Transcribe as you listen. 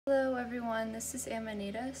Hello everyone, this is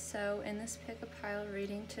Amanita. So in this pick a pile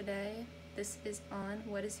reading today, this is on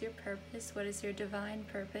what is your purpose, what is your divine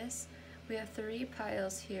purpose. We have 3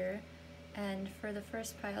 piles here, and for the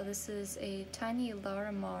first pile, this is a tiny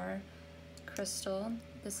Larimar crystal.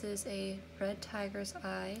 This is a red tiger's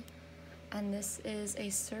eye, and this is a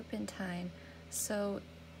serpentine. So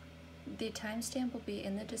the timestamp will be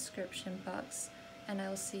in the description box, and I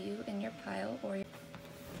will see you in your pile or your...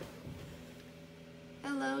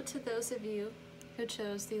 Hello to those of you who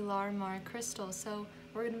chose the Larimar crystal. So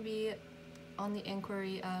we're going to be on the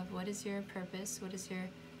inquiry of what is your purpose, what is your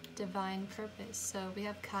divine purpose. So we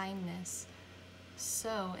have kindness.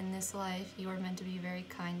 So in this life, you are meant to be very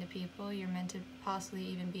kind to people. You're meant to possibly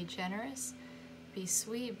even be generous, be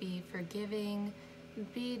sweet, be forgiving,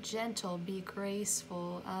 be gentle, be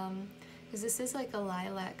graceful. Because this is like a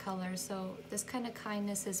lilac color, so this kind of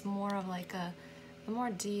kindness is more of like a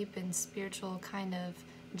more deep and spiritual kind of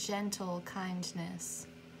gentle kindness,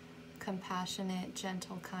 compassionate,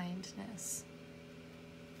 gentle kindness.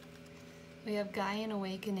 We have Gaian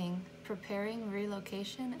awakening, preparing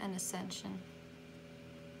relocation and ascension.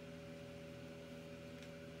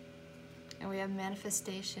 And we have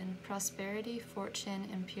manifestation, prosperity, fortune,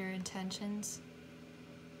 and pure intentions.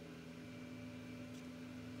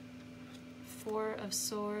 4 of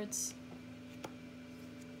Swords,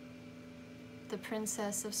 the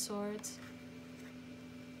Princess of Swords,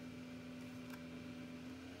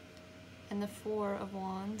 and the 4 of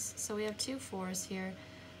Wands. So we have 2 4s here.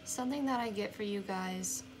 Something that I get for you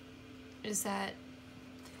guys is that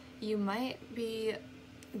you might be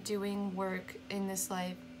doing work in this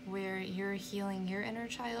life where you're healing your inner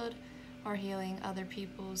child or healing other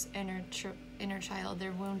people's inner child,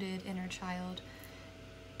 their wounded inner child.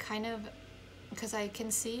 Kind of, because I can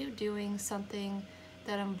see you doing something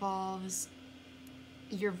that involves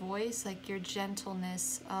your voice, like your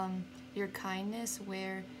gentleness, your kindness,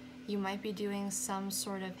 where you might be doing some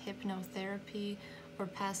sort of hypnotherapy or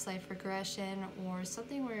past life regression or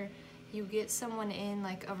something where you get someone in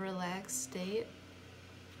like a relaxed state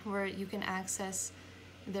where you can access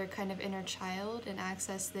their kind of inner child and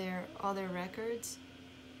access all their records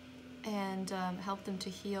and help them to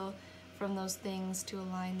heal from those things, to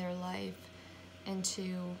align their life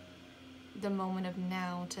into the moment of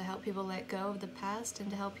now, to help people let go of the past and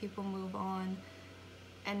to help people move on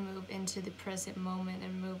and move into the present moment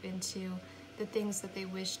and move into the things that they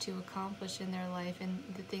wish to accomplish in their life and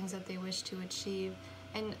the things that they wish to achieve.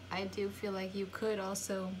 And I do feel like you could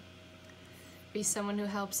also be someone who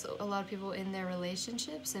helps a lot of people in their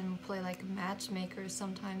relationships and play like matchmaker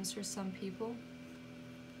sometimes for some people.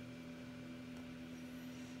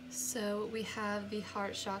 So we have the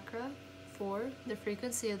heart chakra. 4, the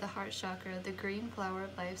frequency of the heart chakra, the green flower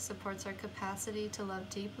of life, supports our capacity to love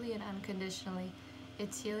deeply and unconditionally.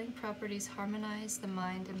 Its healing properties harmonize the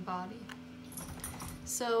mind and body.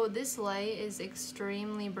 So this light is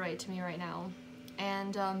extremely bright to me right now,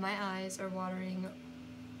 and my eyes are watering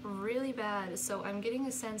really bad. So I'm getting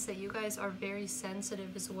a sense that you guys are very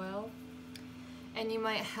sensitive as well, and you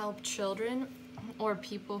might help children or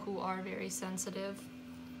people who are very sensitive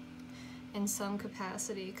in some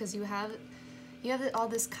capacity, because you have all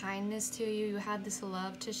this kindness to you, you have this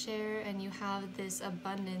love to share, and you have this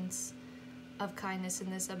abundance of kindness and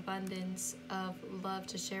this abundance of love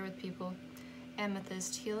to share with people.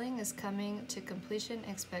 Amethyst, healing is coming to completion,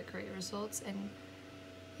 expect great results, and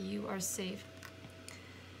you are safe.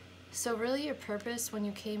 So really your purpose when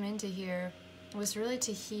you came into here was really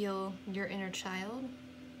to heal your inner child.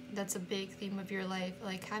 That's a big theme of your life,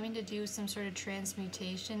 like having to do some sort of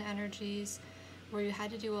transmutation energies where you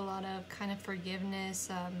had to do a lot of kind of forgiveness,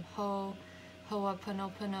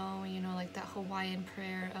 ho'oponopono, you know, like that Hawaiian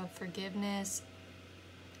prayer of forgiveness.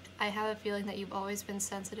 I have a feeling that you've always been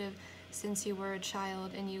sensitive since you were a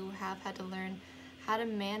child, and you have had to learn how to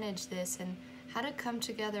manage this and how to come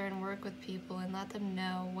together and work with people and let them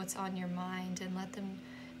know what's on your mind and let them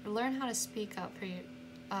learn how to speak up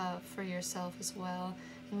for yourself as well,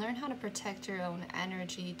 and learn how to protect your own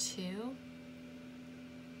energy too.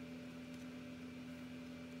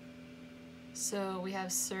 So we have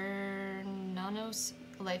Sernanos,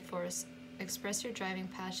 life force. Express your driving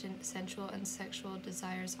passion, sensual and sexual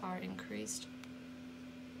desires are increased.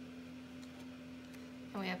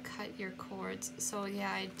 And we have cut your cords. So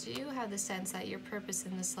yeah, I do have the sense that your purpose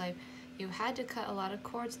in this life, you had to cut a lot of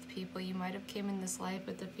cords with people. You might have came in this life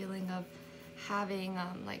with the feeling of having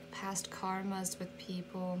like past karmas with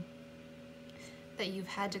people, that you've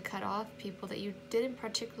had to cut off people that you didn't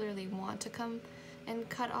particularly want to come and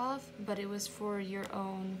cut off, but it was for your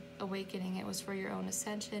own awakening, it was for your own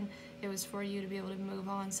ascension, it was for you to be able to move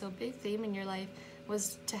on. So big theme in your life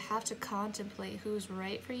was to have to contemplate who's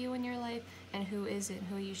right for you in your life and who isn't,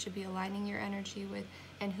 who you should be aligning your energy with,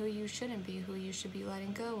 and who you shouldn't be, who you should be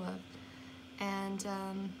letting go of. And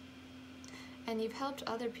you've helped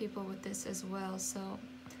other people with this as well. So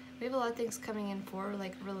we have a lot of things coming in for,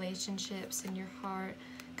 like relationships in your heart,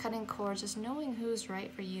 cutting cords, just knowing who's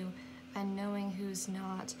right for you and knowing who's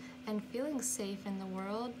not, and feeling safe in the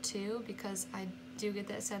world too, because I do get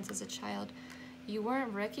that sense as a child you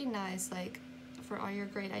weren't recognized like for all your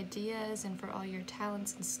great ideas and for all your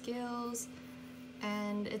talents and skills.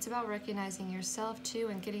 And it's about recognizing yourself too,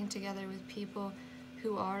 and getting together with people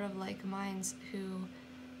who are of like minds, who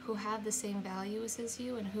have the same values as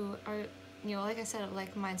you, and who are, you know, like I said, of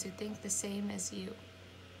like minds, who think the same as you.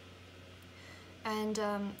 And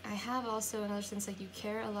I have also another sense, like you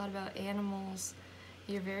care a lot about animals.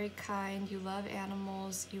 You're very kind, you love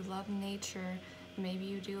animals, you love nature. Maybe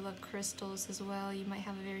you do love crystals as well. You might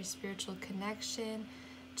have a very spiritual connection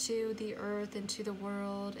to the earth and to the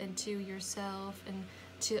world and to yourself and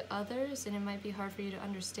to others. And it might be hard for you to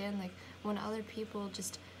understand, like when other people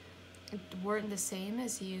just weren't the same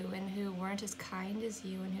as you, and who weren't as kind as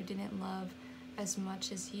you, and who didn't love as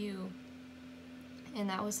much as you. And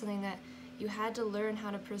that was something that you had to learn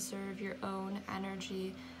how to preserve your own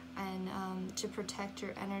energy, and to protect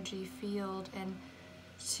your energy field, and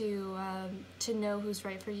to know who's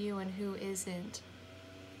right for you and who isn't.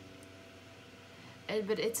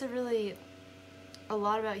 But it's a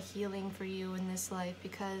lot about healing for you in this life,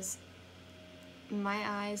 because my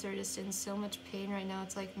eyes are just in so much pain right now.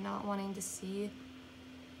 It's like not wanting to see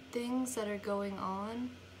things that are going on.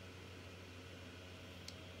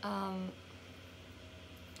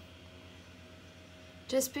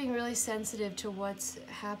 Just being really sensitive to what's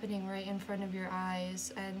happening right in front of your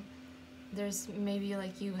eyes. And there's maybe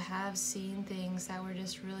like you have seen things that were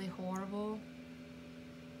just really horrible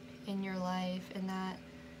in your life, and that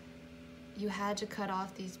you had to cut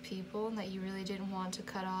off these people that you really didn't want to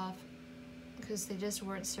cut off because they just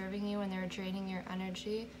weren't serving you and they were draining your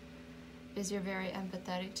energy, because you're very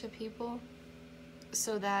empathetic to people,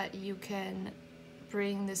 so that you can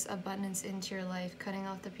bring this abundance into your life, cutting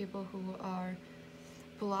off the people who are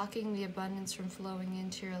blocking the abundance from flowing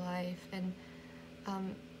into your life. And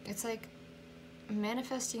it's like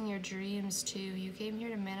manifesting your dreams too. You came here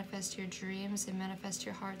to manifest your dreams and manifest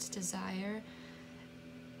your heart's desire,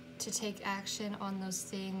 to take action on those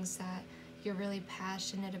things that you're really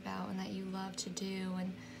passionate about and that you love to do.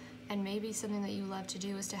 And maybe something that you love to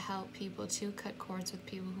do is to help people, to cut cords with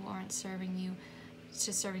people who aren't serving you,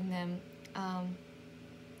 to serving them.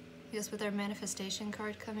 Because with our manifestation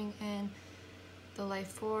card coming in, the life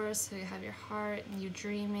force, so you have your heart and you're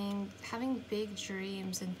dreaming, having big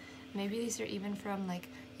dreams. And maybe these are even from like,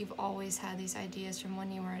 you've always had these ideas from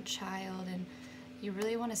when you were a child, and you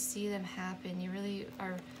really want to see them happen. You really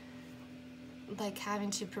are like having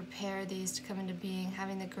to prepare these to come into being,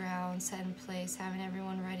 having the ground set in place, having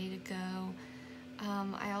everyone ready to go.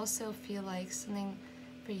 I also feel like something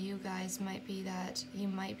for you guys might be that you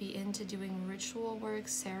might be into doing ritual work,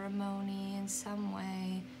 ceremony in some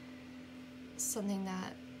way, something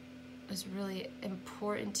that is really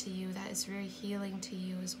important to you, that is very healing to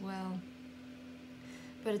you as well.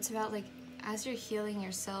 But it's about like, as you're healing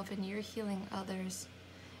yourself and you're healing others.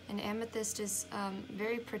 And amethyst is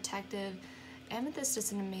very protective. Amethyst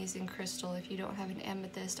is an amazing crystal. If you don't have an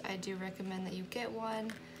amethyst, I do recommend that you get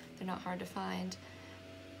one. They're not hard to find,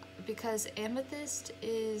 because amethyst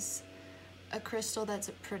is a crystal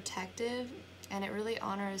that's protective, and it really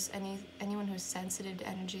honors anyone who's sensitive to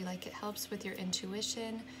energy. Like, it helps with your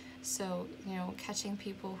intuition, so you know, catching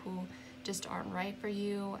people who just aren't right for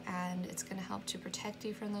you, and it's going to help to protect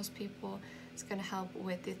you from those people. It's going to help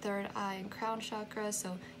with the third eye and crown chakra,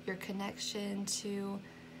 so your connection to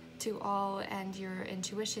all, and your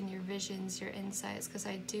intuition, your visions, your insights, because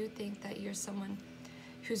I do think that you're someone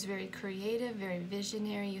who's very creative, very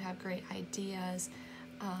visionary. You have great ideas.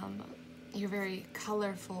 You're very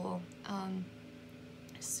colorful,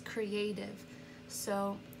 creative.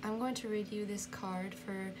 So I'm going to read you this card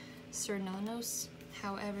for Cernanos,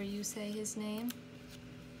 however you say his name.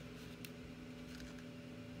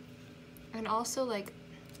 And also, like,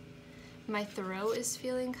 my throat is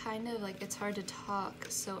feeling kind of like it's hard to talk.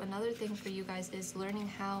 So another thing for you guys is learning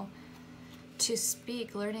how to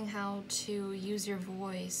speak, learning how to use your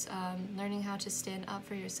voice, learning how to stand up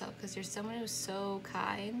for yourself, because you're someone who's so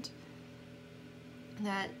kind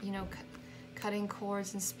that, you know, cutting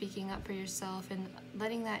cords and speaking up for yourself, and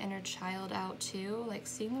letting that inner child out too, like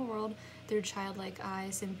seeing the world through childlike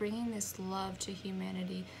eyes, and bringing this love to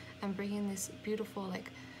humanity, and bringing this beautiful,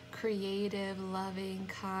 like, creative, loving,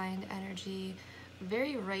 kind energy,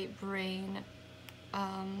 very right brain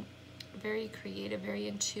very creative, very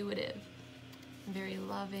intuitive, very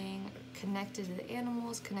loving, connected to the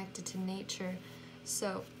animals, connected to nature.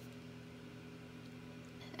 So,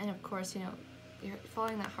 and of course, you know, you're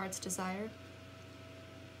following that heart's desire.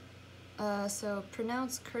 So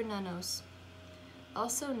pronounce Kurnanos,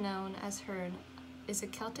 also known as Hern, is a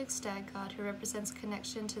Celtic stag god who represents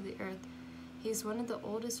connection to the earth. He's one of the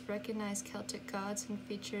oldest recognized Celtic gods and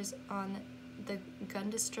features on the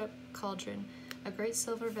Gundestrup cauldron, a great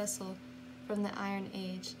silver vessel from the Iron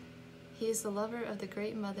Age. He is the lover of the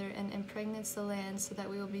Great Mother and impregnates the land so that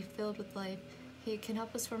we will be filled with life. He can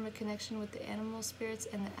help us form a connection with the animal spirits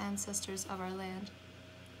and the ancestors of our land.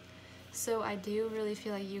 So I do really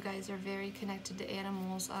feel like you guys are very connected to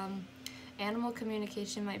animals. Animal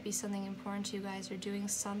communication might be something important to you guys, or doing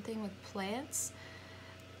something with plants.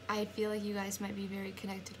 I feel like you guys might be very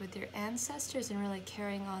connected with your ancestors and really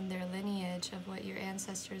carrying on their lineage of what your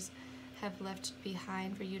ancestors have left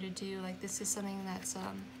behind for you to do. Like, this is something that's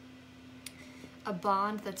a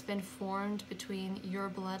bond that's been formed between your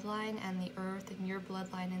bloodline and the earth, and your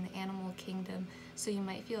bloodline and the animal kingdom. So you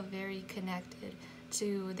might feel very connected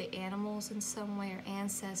to the animals in some way, or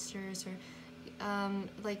ancestors, or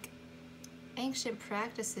like ancient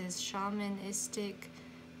practices, shamanistic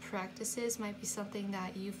practices might be something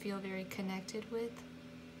that you feel very connected with.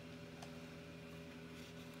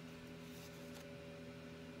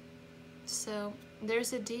 So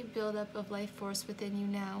there's a deep buildup of life force within you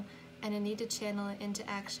now, and a need to channel it into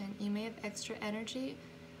action. You may have extra energy,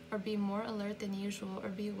 or be more alert than usual, or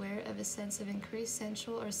be aware of a sense of increased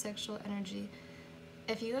sensual or sexual energy.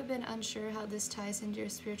 If you have been unsure how this ties into your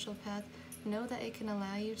spiritual path, know that it can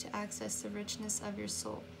allow you to access the richness of your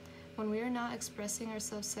soul. When we are not expressing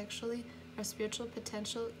ourselves sexually, our spiritual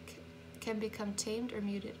potential can become tamed or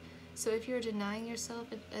muted. So if you are denying yourself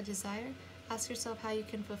a desire, ask yourself how you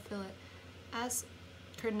can fulfill it. Ask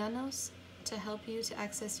Kurnanos to help you to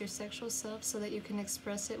access your sexual self so that you can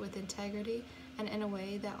express it with integrity and in a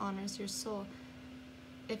way that honors your soul.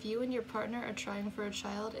 If you and your partner are trying for a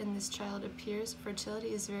child and this child appears, fertility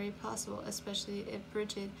is very possible, especially if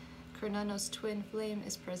Bridget, Kurnanos' twin flame,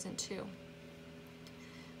 is present too.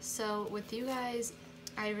 So with you guys,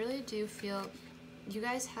 I really do feel you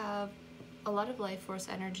guys have a lot of life force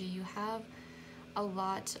energy. You have a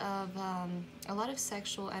lot of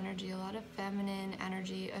sexual energy, a lot of feminine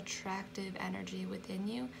energy, attractive energy within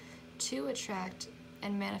you to attract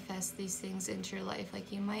and manifest these things into your life.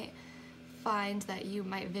 Like, you might find that you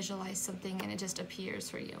might visualize something and it just appears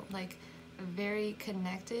for you, like very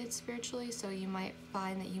connected spiritually, so you might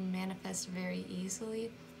find that you manifest very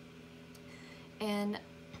easily. And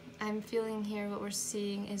I'm feeling here what we're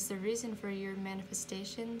seeing is the reason for your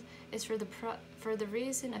manifestation is for the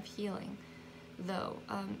reason of healing, though.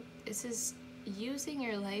 This is using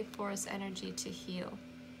your life force energy to heal,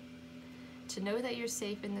 to know that you're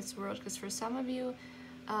safe in this world, because for some of you,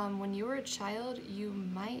 when you were a child, you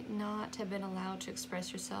might not have been allowed to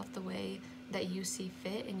express yourself the way that you see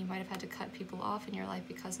fit, and you might have had to cut people off in your life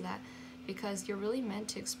because of that, because you're really meant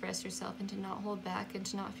to express yourself and to not hold back and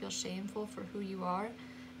to not feel shameful for who you are,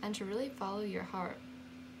 and to really follow your heart,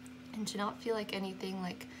 and to not feel like anything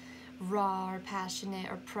like raw or passionate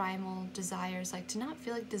or primal desires, like to not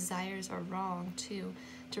feel like desires are wrong too,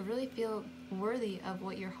 to really feel worthy of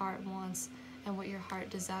what your heart wants and what your heart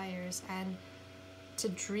desires, and to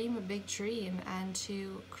dream a big dream and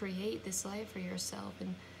to create this life for yourself,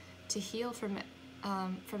 and to heal from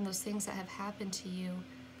those things that have happened to you,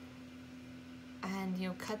 and, you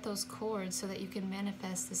know, cut those cords so that you can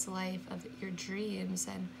manifest this life of your dreams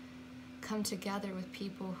and come together with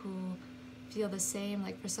people who feel the same.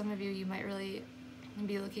 Like, for some of you, you might really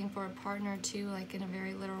be looking for a partner too, like in a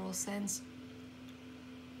very literal sense,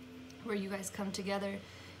 where you guys come together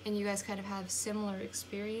and you guys kind of have similar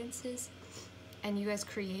experiences, and you guys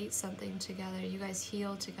create something together, you guys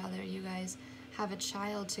heal together, you guys have a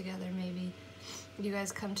child together, maybe you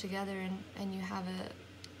guys come together and you have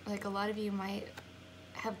a lot of you might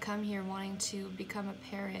have come here wanting to become a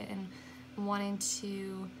parent and wanting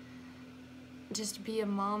to just be a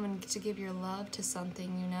mom and to give your love to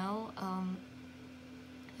something, you know,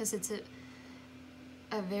 because it's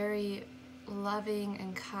a very loving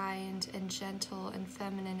and kind and gentle and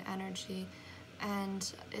feminine energy,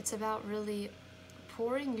 and it's about really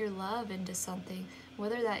pouring your love into something,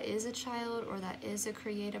 whether that is a child or that is a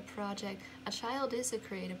creative project. A child is a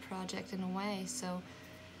creative project in a way, so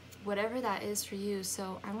whatever that is for you.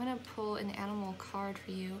 So I'm going to pull an animal card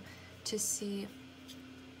for you to see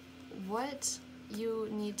what you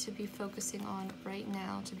need to be focusing on right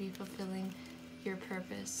now to be fulfilling your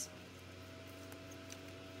purpose.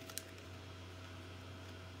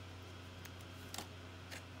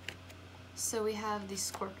 So we have the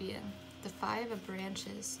Scorpion, the 5 of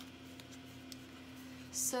branches.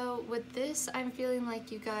 So with this, I'm feeling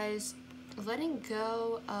like you guys letting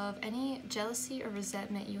go of any jealousy or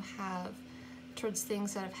resentment you have towards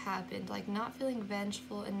things that have happened, like not feeling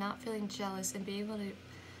vengeful and not feeling jealous, and being able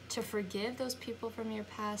to forgive those people from your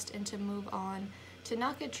past and to move on, to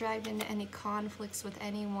not get dragged into any conflicts with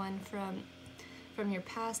anyone from your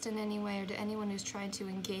past in any way, or to anyone who's trying to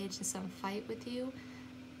engage in some fight with you,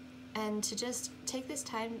 and to just take this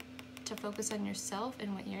time to focus on yourself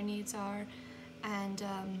and what your needs are, and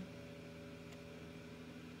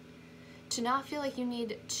to not feel like you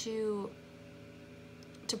need to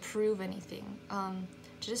prove anything, to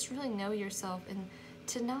just really know yourself, and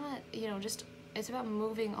to not, just, it's about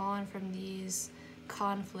moving on from these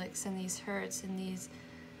conflicts and these hurts and these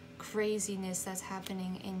craziness that's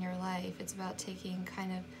happening in your life. It's about taking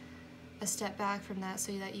kind of a step back from that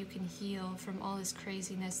so that you can heal from all this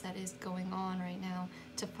craziness that is going on right now,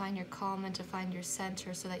 to find your calm and to find your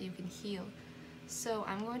center so that you can heal. So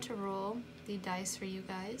I'm going to roll the dice for you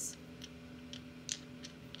guys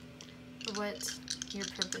for what your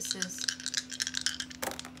purpose is.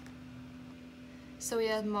 So we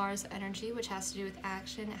have Mars energy, which has to do with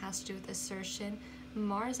action. It has to do with assertion.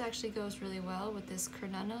 Mars actually goes really well with this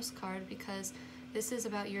Kronos card, because this is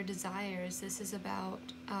about your desires. This is about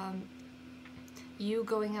you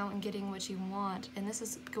going out and getting what you want, and this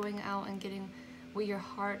is going out and getting what your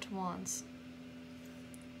heart wants.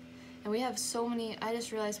 And we have so many. I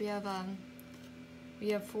just realized we have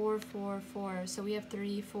 4, 4, 4. So we have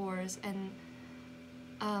 3 4s, and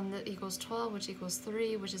that equals 12, which equals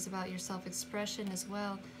 3, which is about your self-expression as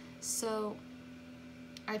well. So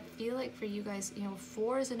I feel like for you guys,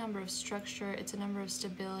 4 is a number of structure. It's a number of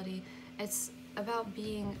stability. It's about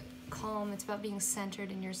being calm. It's about being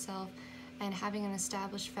centered in yourself and having an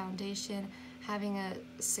established foundation, having a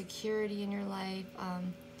security in your life,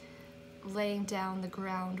 laying down the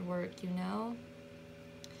groundwork,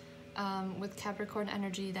 with Capricorn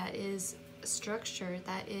energy, that is structure,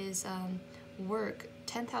 that is work.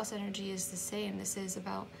 10th house energy is the same. This is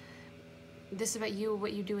about you,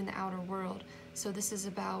 what you do in the outer world. So this is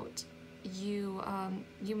about you.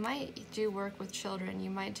 You might do work with children. You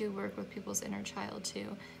might do work with people's inner child too,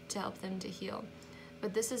 to help them to heal.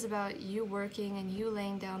 But this is about you working and you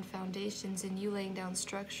laying down foundations and you laying down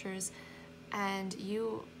structures, and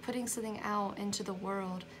you putting something out into the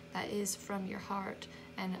world that is from your heart,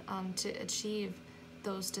 and to achieve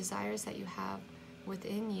those desires that you have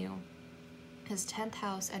within you. Because 10th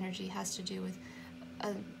house energy has to do with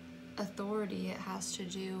authority. It has to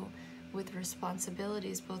do with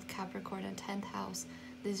responsibilities, both Capricorn and 10th house.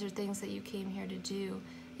 These are things that you came here to do.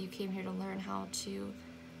 You came here to learn how to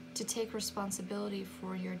take responsibility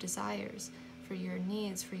for your desires, for your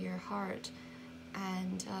needs, for your heart.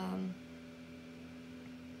 And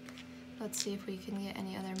let's see if we can get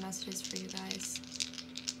any other messages for you guys.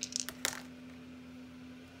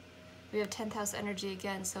 We have 10th house energy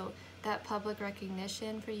again, so that public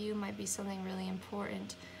recognition for you might be something really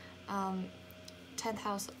important. 10th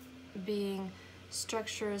house being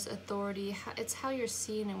structures, authority, it's how you're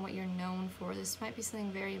seen and what you're known for. This might be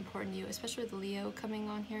something very important to you, especially with Leo coming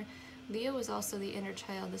on here. Leo is also the inner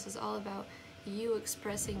child. This is all about you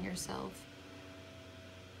expressing yourself.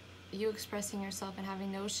 You expressing yourself and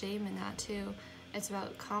having no shame in that too. It's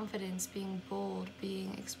about confidence, being bold,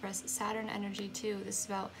 being expressed. Saturn energy too. This is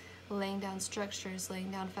about laying down structures,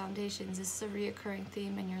 laying down foundations. This is a reoccurring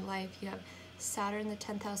theme in your life. You have Saturn, the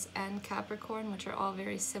 10th house, and Capricorn, which are all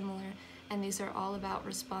very similar. And these are all about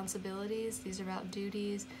responsibilities. These are about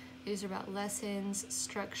duties. These are about lessons,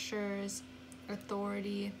 structures,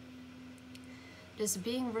 authority. Just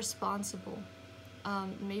being responsible.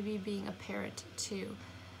 Maybe being a parent too.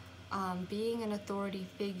 Being an authority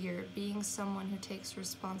figure. Being someone who takes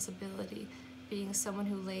responsibility. Being someone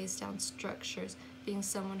who lays down structures. Being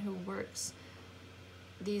someone who works.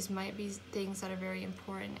 These might be things that are very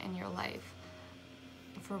important in your life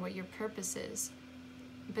for what your purpose is.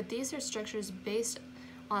 But these are structures based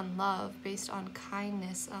on love, based on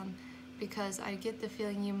kindness, because I get the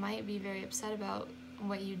feeling you might be very upset about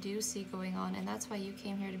what you do see going on, and that's why you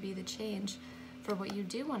came here to be the change for what you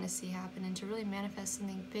do want to see happen, and to really manifest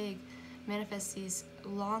something big, manifest these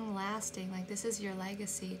long-lasting, like this is your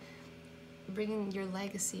legacy, bringing your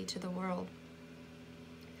legacy to the world.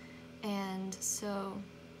 And so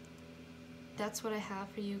that's what I have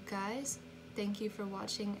for you guys. Thank you for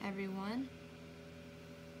watching, everyone.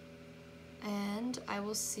 And I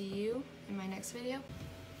will see you in my next video.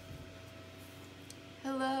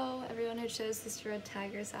 Hello, everyone who chose this red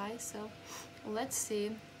tiger's eye. So let's see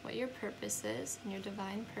what your purpose is and your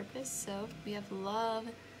divine purpose. So we have love,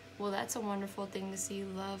 Well, that's a wonderful thing to see,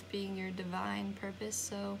 love being your divine purpose.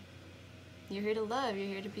 So you're here to love, you're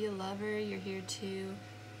here to be a lover, you're here to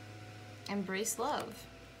embrace love.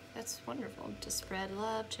 That's wonderful. To spread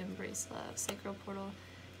love, to embrace love. Sacral portal,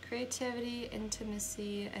 creativity,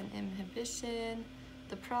 intimacy, and inhibition.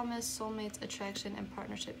 The promise, soulmates, attraction, and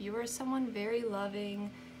partnership. You are someone very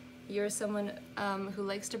loving. You're someone who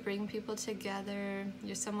likes to bring people together.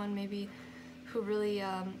 You're someone maybe who really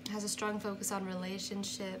has a strong focus on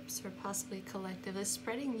relationships or possibly collective. Is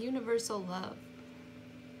spreading universal love.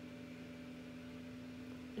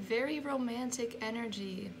 Very romantic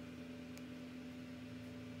energy.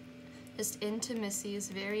 Just intimacy is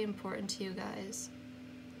very important to you guys.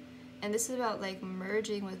 And this is about like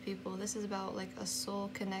merging with people. This is about like a soul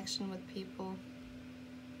connection with people.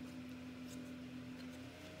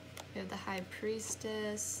 We have the High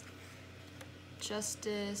Priestess,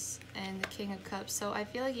 Justice, and the King of Cups. So I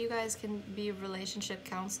feel like you guys can be relationship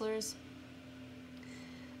counselors.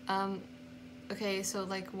 Okay, so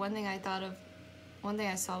like one thing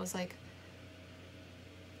I saw was like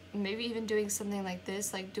maybe even doing something like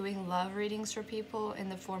this, like doing love readings for people in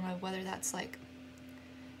the form of whether that's like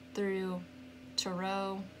through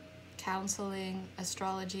tarot, counseling,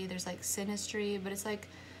 astrology. There's like synastry, but it's like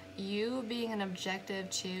you being an objective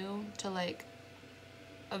too, to like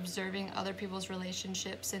observing other people's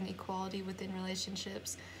relationships and equality within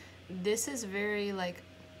relationships. This is very like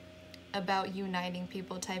about uniting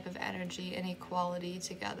people type of energy and equality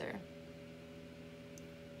together.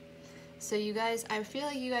 So you guys, I feel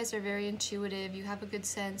like you guys are very intuitive. You have a good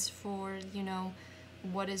sense for, you know,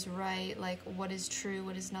 what is right, like what is true,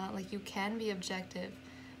 what is not. Like you can be objective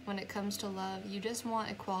when it comes to love. You just want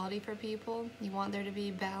equality for people. You want there to be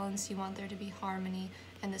balance. You want there to be harmony.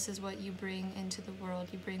 And this is what you bring into the world.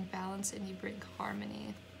 You bring balance and you bring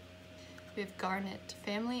harmony. We have Garnet,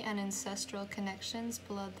 family and ancestral connections,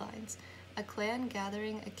 bloodlines. A clan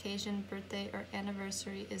gathering, occasion, birthday, or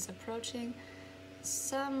anniversary is approaching.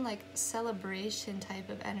 Some like celebration type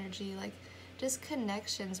of energy, like just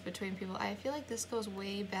connections between people. I feel like this goes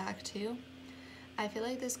way back too. I feel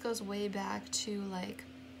like this goes way back to like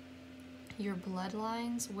your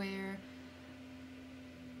bloodlines, where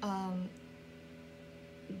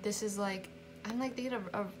this is like, I'm like thinking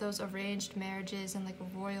of those arranged marriages and like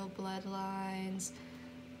royal bloodlines,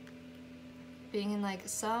 being in like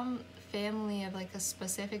some family of like a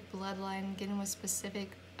specific bloodline, getting with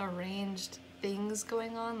specific arranged things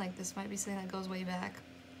going on. Like this might be something that goes way back.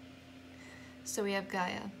 So we have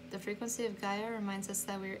Gaia. The frequency of Gaia reminds us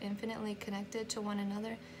that we are infinitely connected to one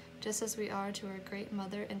another, just as we are to our great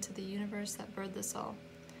mother and to the universe that birthed us all.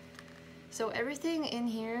 So everything in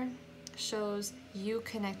here shows you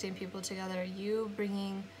connecting people together, you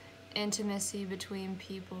bringing intimacy between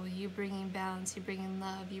people, you bringing balance, you bringing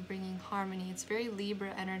love, you bringing harmony. It's very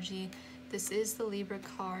Libra energy. This is the Libra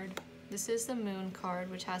card. This is the Moon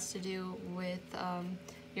card, which has to do with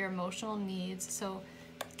your emotional needs. So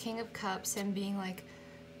King of Cups and being like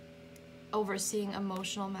overseeing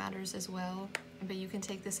emotional matters as well. But you can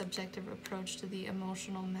take this objective approach to the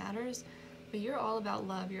emotional matters. But you're all about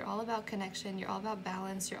love. You're all about connection. You're all about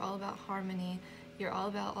balance. You're all about harmony. You're all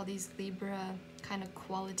about all these Libra kind of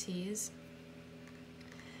qualities.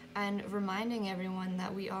 And reminding everyone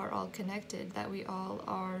that we are all connected, that we all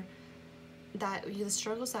are, that the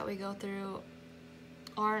struggles that we go through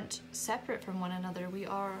aren't separate from one another. We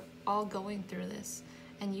are all going through this.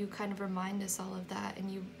 And you kind of remind us all of that,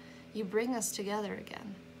 and you bring us together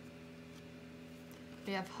again.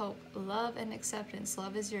 We have hope, love, and acceptance.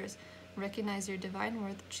 Love is yours. Recognize your divine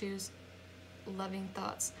worth. Choose loving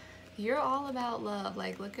thoughts. You're all about love.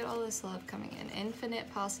 Like, look at all this love coming in.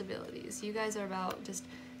 Infinite possibilities. You guys are about just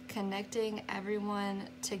connecting everyone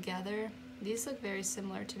together. These look very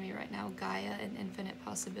similar to me right now. Gaia and infinite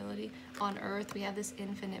possibility. On Earth, we have this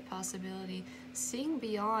infinite possibility. Seeing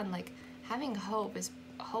beyond, like, having hope is,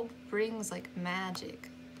 hope brings like magic.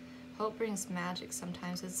 Hope brings magic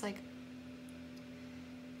sometimes. It's like,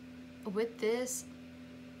 with this,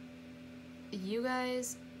 you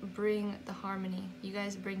guys bring the harmony. You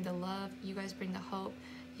guys bring the love. You guys bring the hope.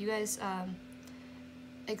 You guys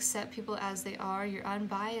accept people as they are. You're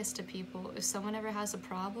unbiased to people. If someone ever has a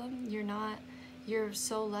problem, you're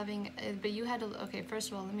so loving. But you had to, okay,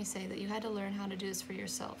 first of all, let me say that you had to learn how to do this for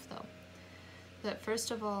yourself though. That first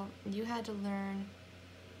of all, you had to learn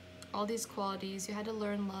all these qualities. You had to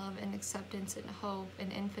learn love and acceptance and hope and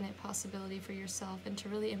infinite possibility for yourself, and to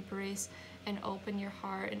really embrace and open your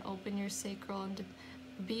heart and open your sacral, and to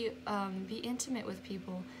be intimate with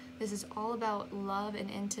people. This is all about love and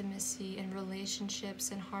intimacy and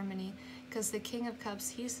relationships and harmony. because the King of Cups,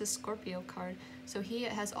 he's the Scorpio card, so he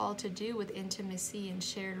has all to do with intimacy and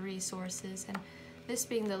shared resources. And this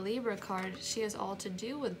being the Libra card, she has all to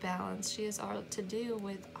do with balance, she has all to do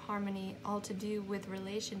with harmony, all to do with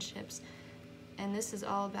relationships. And this is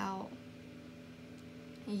all about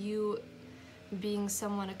you being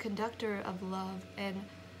someone, a conductor of love and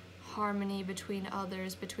harmony between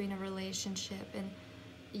others, between a relationship, and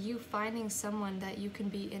you finding someone that you can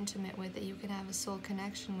be intimate with, that you can have a soul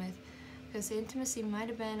connection with. Because intimacy might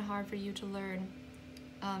have been hard for you to learn.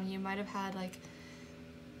 You might have had like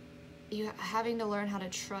you having to learn how to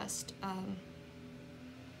trust,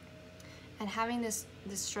 and having this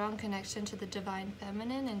strong connection to the divine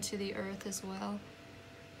feminine and to the earth as well.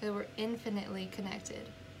 That we're infinitely connected,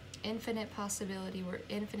 infinite possibility. We're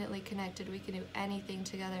infinitely connected. We can do anything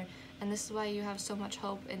together, and this is why you have so much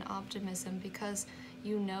hope and optimism, because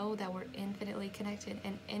you know that we're infinitely connected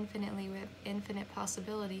and infinitely with infinite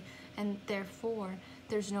possibility, and therefore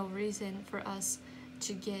there's no reason for us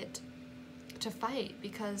to fight,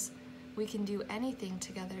 because we can do anything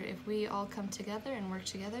together. If we all come together and work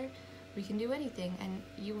together, we can do anything. And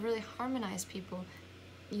you really harmonize people,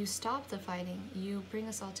 you stop the fighting, you bring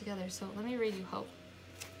us all together. So let me read you hope.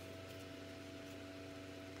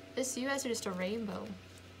 You guys are just a rainbow.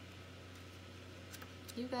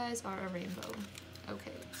 You guys are a rainbow.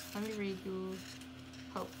 Okay, let me read you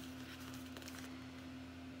hope.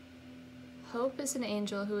 Hope is an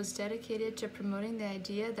angel who is dedicated to promoting the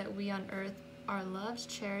idea that we on earth are loved,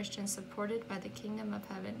 cherished, and supported by the kingdom of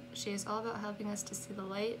heaven. She is all about helping us to see the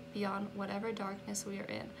light beyond whatever darkness we are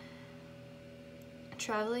in.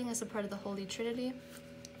 Traveling as a part of the Holy Trinity,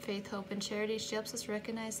 faith, hope, and charity, she helps us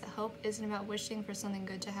recognize that hope isn't about wishing for something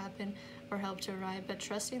good to happen or help to arrive, but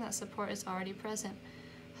trusting that support is already present.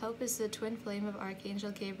 Hope is the twin flame of Archangel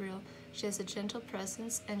Gabriel. She has a gentle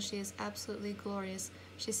presence, and she is absolutely glorious.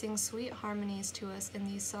 She sings sweet harmonies to us in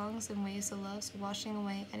these songs and waves of love, washing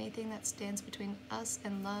away anything that stands between us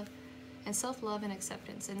and love, and self-love and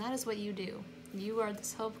acceptance. And that is what you do. You are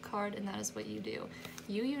this hope card, and that is what you do.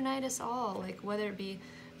 You unite us all, like whether it be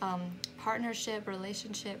partnership,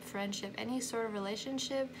 relationship, friendship, any sort of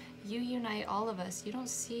relationship, you unite all of us. You don't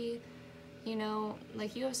see, you know,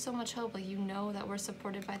 like you have so much hope, like you know that we're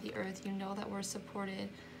supported by the earth, you know that we're supported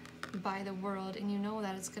by the world, and you know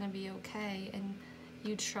that it's going to be okay, and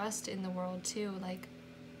you trust in the world too. Like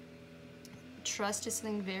trust is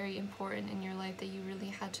something very important in your life that you really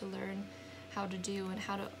had to learn how to do, and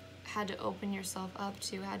had to open yourself up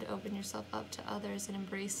to, had to open yourself up to others and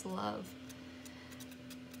embrace love.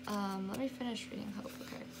 Let me finish reading hope.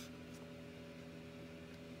 Okay.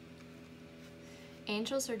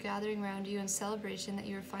 Angels are gathering around you in celebration that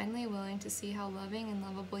you are finally willing to see how loving and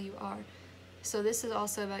lovable you are. So this is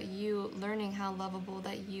also about you learning how lovable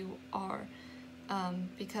that you are,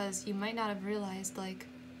 because you might not have realized like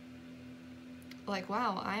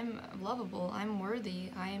wow, I'm lovable, I'm worthy,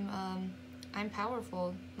 I'm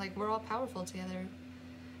powerful. Like we're all powerful together,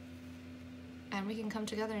 and we can come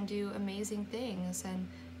together and do amazing things, and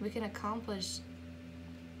we can accomplish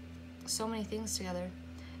so many things together.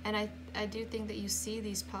 And I do think that you see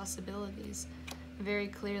these possibilities very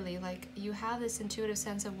clearly. Like you have this intuitive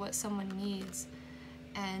sense of what someone needs,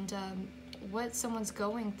 and what someone's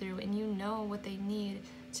going through, and you know what they need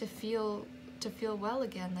to feel well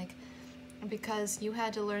again. Like because you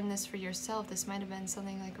had to learn this for yourself. This might have been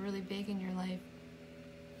something like really big in your life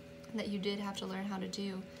that you did have to learn how to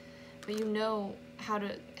do, but you know how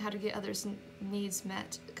to get others' needs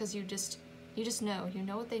met, because you just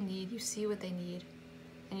know what they need, you see what they need,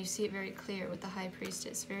 and you see it very clear with the High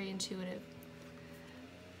Priestess, very intuitive,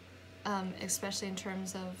 especially in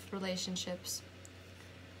terms of relationships.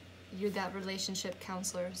 You're that relationship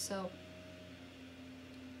counselor. So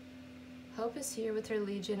Hope is here with her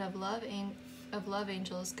legion of love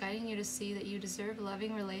angels, guiding you to see that you deserve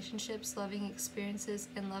loving relationships, loving experiences,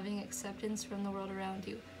 and loving acceptance from the world around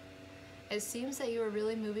you. It seems that you are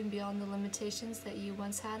really moving beyond the limitations that you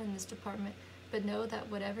once had in this department, but know that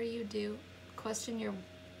whenever you do question your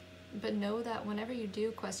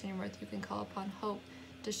worth, you can call upon hope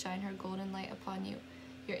to shine her golden light upon you.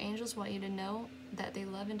 Your angels want you to know that they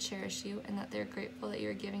love and cherish you, and that they're grateful that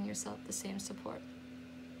you're giving yourself the same support.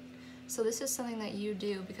 So this is something that you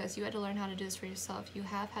do because you had to learn how to do this for yourself. You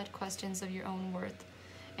have had questions of your own worth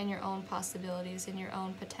and your own possibilities and your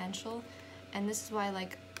own potential, and this is why,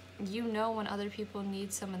 like, you know when other people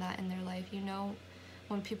need some of that in their life. You know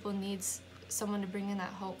when people need someone to bring in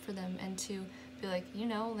that hope for them, and to be like, you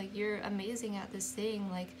know, like, you're amazing at this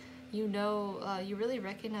thing. Like, you know, you really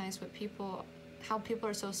recognize how people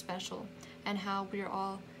are so special, and how we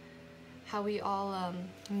all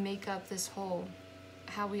make up this whole,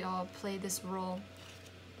 how we all play this role,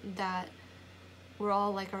 that we're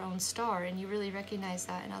all like our own star, and you really recognize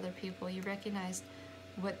that in other people. You recognize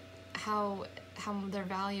how they're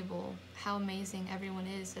valuable, how amazing everyone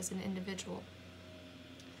is as an individual.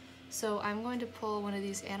 So I'm going to pull one of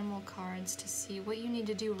these animal cards to see what you need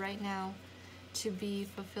to do right now to be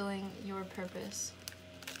fulfilling your purpose.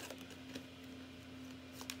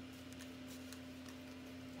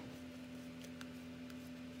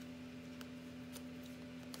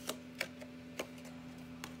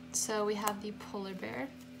 So we have the polar bear,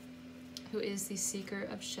 who is the seeker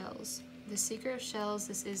of shells. The seeker of shells,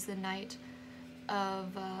 this is the Knight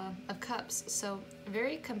of Cups. So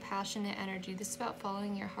very compassionate energy. This is about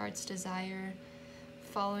following your heart's desire,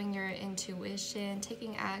 following your intuition,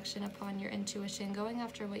 taking action upon your intuition, going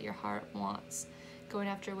after what your heart wants, going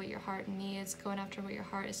after what your heart needs, going after what your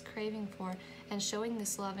heart is craving for, and showing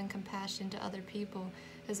this love and compassion to other people.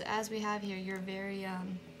 Because as we have here, you're very,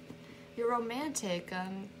 you're romantic,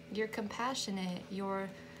 you're compassionate, you're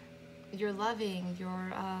loving,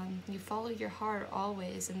 you follow your heart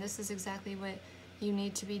always, and this is exactly what you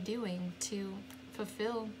need to be doing to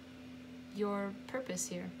fulfill your purpose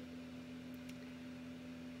here,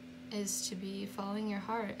 is to be following your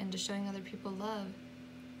heart and to showing other people love.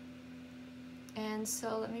 And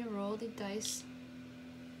so let me roll the dice.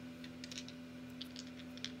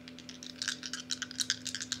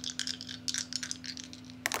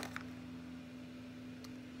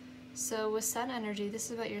 So with sun energy, this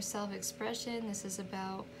is about your self-expression. This is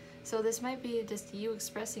about, so this might be just you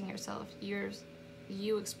expressing yourself.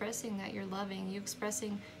 You expressing that you're loving, you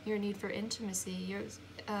expressing your need for intimacy,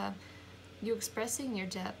 you expressing your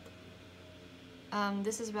depth.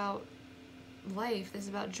 This is about life, this is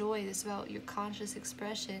about joy, this is about your conscious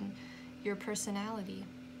expression, your personality.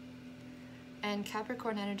 And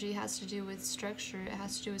Capricorn energy has to do with structure, it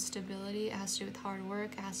has to do with stability, it has to do with hard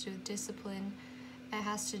work, it has to do with discipline, it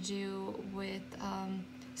has to do with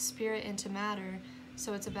spirit into matter.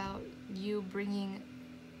 So it's about you bringing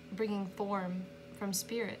form from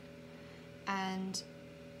spirit. And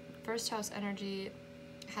first house energy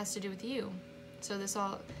has to do with you. So this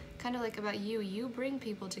all kind of like about you. You bring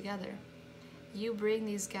people together. You bring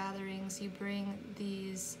these gatherings, you bring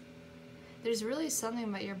these, there's really something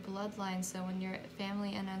about your bloodline, so in your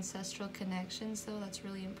family and ancestral connections, though, that's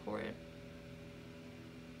really important.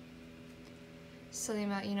 Something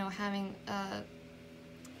about, you know, having a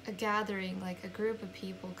gathering, like a group of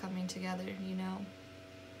people coming together, you know,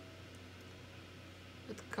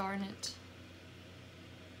 with garnet.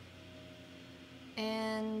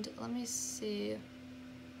 And let me see.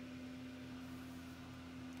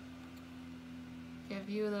 You have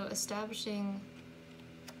you, though, establishing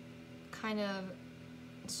kind of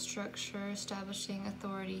structure, establishing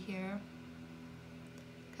authority here,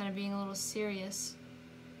 kind of being a little serious.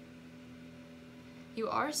 You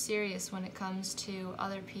are serious when it comes to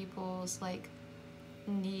other people's like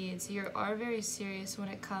needs. You are very serious when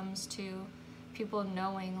it comes to people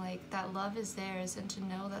knowing like that love is theirs and to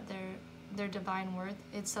know that their divine worth.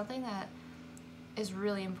 It's something that is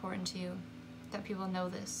really important to you, that people know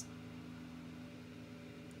this.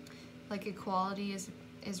 Like equality is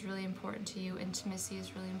really important to you. Intimacy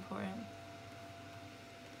is really important.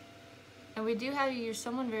 And we do have you, you're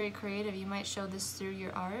someone very creative. You might show this through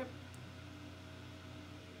your art.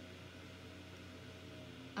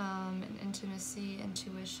 And intimacy,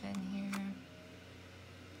 intuition here.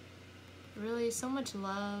 Really so much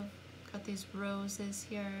love. Got these roses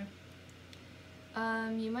here.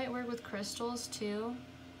 You might work with crystals too.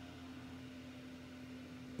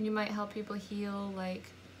 You might help people heal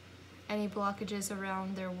like any blockages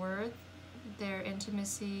around their worth, their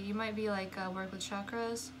intimacy. You might be like work with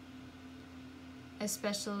chakras,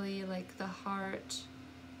 especially like the heart,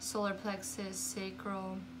 solar plexus,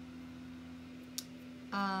 sacral.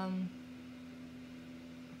 I'm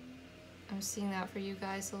seeing that for you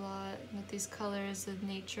guys a lot with these colors of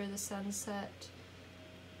nature, the sunset,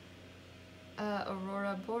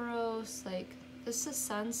 aurora boreals, like this is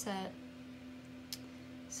sunset.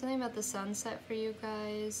 Something about the sunset for you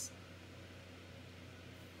guys.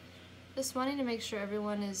 Just wanting to make sure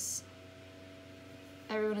everyone is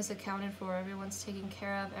accounted for, everyone's taken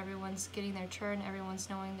care of, everyone's getting their turn, everyone's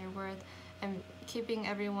knowing their worth, and keeping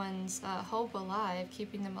everyone's hope alive,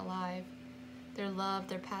 keeping them alive, their love,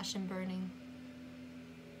 their passion burning.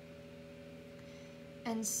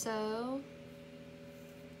 And so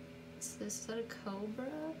is that a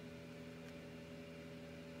cobra?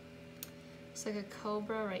 It's like a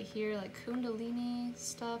cobra right here, like kundalini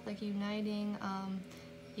stuff, like uniting,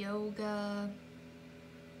 yoga.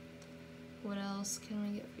 What else can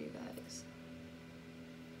we get for you guys?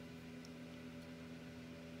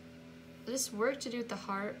 this work to do with the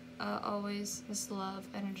heart, always, this love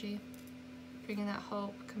energy. Bringing that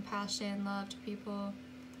hope, compassion, love to people.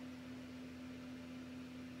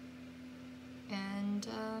 And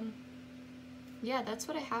yeah, that's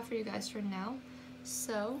what I have for you guys for now.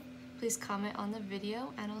 So please comment on the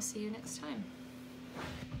video and I'll see you next time.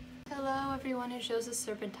 Hello everyone who chose the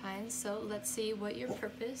Serpentine. So let's see what your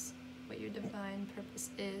purpose, what your divine purpose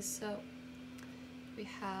is. So we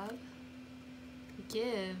have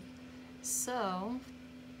give. So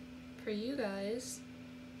for you guys,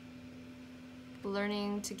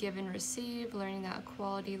 learning to give and receive, learning that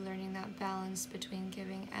equality, learning that balance between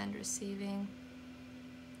giving and receiving.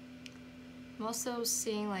 I'm also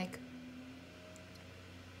seeing like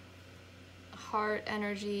heart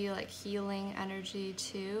energy, like healing energy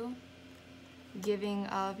too. Giving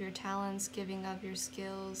of your talents, giving of your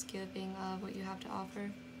skills, giving of what you have to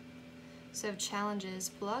offer. So I have challenges,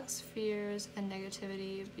 blocks, fears, and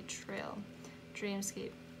negativity, betrayal,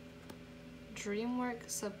 dreamscape, dream work,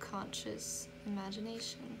 subconscious,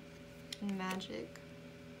 imagination, and magic.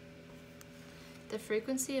 The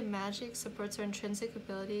frequency of magic supports our intrinsic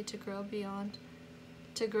ability to grow and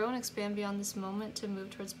expand beyond this moment, to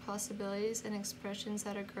move towards possibilities and expressions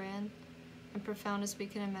that are grand and profound as we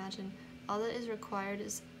can imagine. All that is required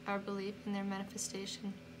is our belief in their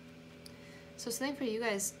manifestation. So something for you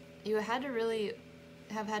guys, you had to really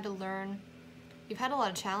have had to learn. You've had a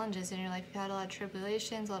lot of challenges in your life. You've had a lot of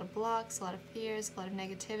tribulations, a lot of blocks, a lot of fears, a lot of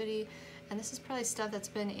negativity. And this is probably stuff that's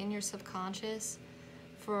been in your subconscious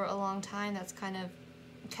for a long time, that's kind of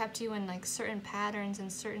kept you in like certain patterns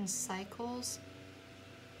and certain cycles.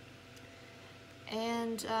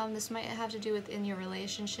 And this might have to do with in your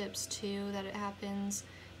relationships too, that it happens.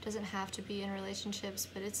 It doesn't have to be in relationships,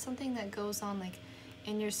 but it's something that goes on like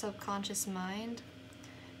in your subconscious mind.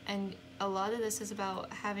 And a lot of this is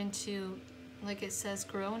about having to, like it says,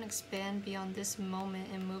 grow and expand beyond this moment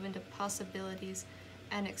and move into possibilities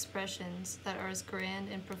and expressions that are as grand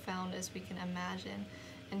and profound as we can imagine.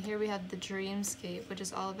 And here we have the dreamscape, which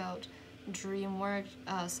is all about dream work,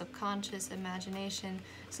 subconscious, imagination.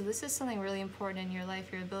 So this is something really important in your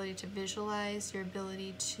life, your ability to visualize, your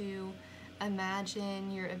ability to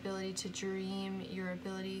imagine, your ability to dream, your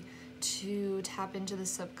ability to tap into the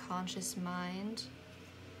subconscious mind.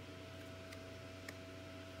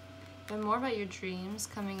 And more about your dreams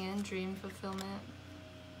coming in, dream fulfillment.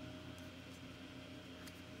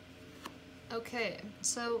 Okay,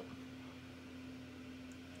 so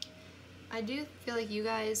I do feel like you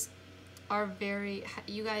guys are very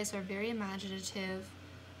imaginative,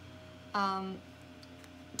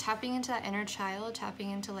 tapping into that inner child, tapping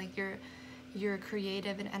into like your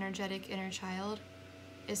creative and energetic inner child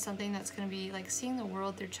is something that's going to be like seeing the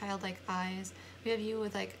world through childlike eyes. We have you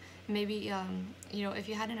with like maybe you know, if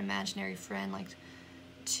you had an imaginary friend like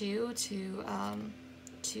two,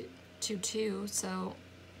 so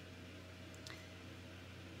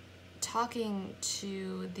talking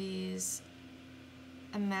to these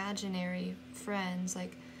imaginary friends,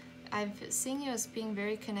 like I've seen you as being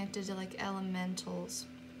very connected to like elementals,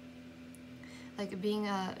 like being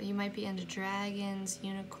you might be into dragons,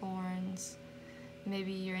 unicorns,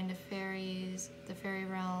 maybe you're into fairies, the fairy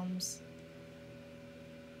realms,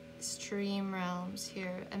 stream realms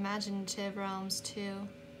here, imaginative realms too.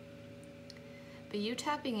 But you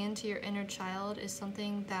tapping into your inner child is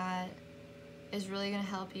something that is really going to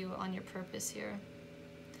help you on your purpose here.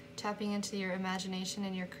 Tapping into your imagination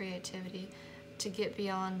and your creativity to get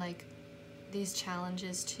beyond like these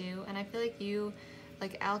challenges too. And I feel like you,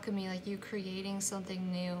 like alchemy, like you creating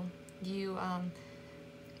something new,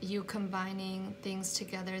 you combining things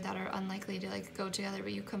together that are unlikely to like go together,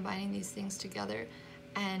 but you combining these things together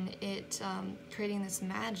and it creating this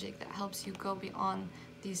magic that helps you go beyond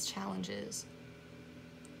these challenges.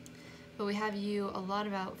 But we have you a lot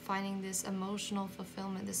about finding this emotional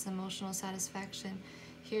fulfillment, this emotional satisfaction.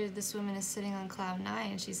 Here, this woman is sitting on cloud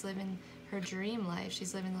 9 and she's living her dream life.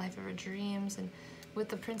 She's living the life of her dreams. And with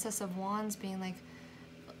the Princess of Wands being like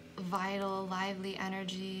vital, lively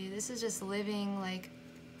energy, this is just living like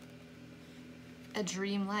a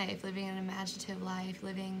dream life, living an imaginative life,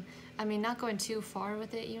 living, I mean, not going too far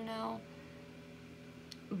with it, you know,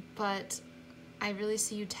 but I really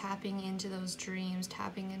see you tapping into those dreams,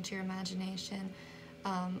 tapping into your imagination,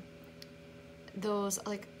 those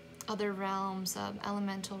like other realms,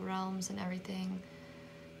 elemental realms and everything,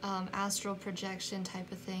 astral projection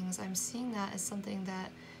type of things. I'm seeing that as something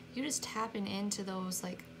that you just tapping into those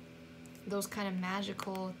like those kind of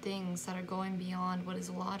magical things that are going beyond what is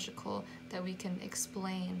logical that we can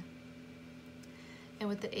explain. And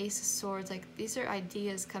with the Ace of Swords, like these are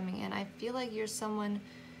ideas coming in. I feel like you're someone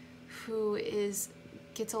who is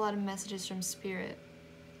gets a lot of messages from spirit,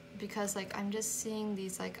 because like I'm just seeing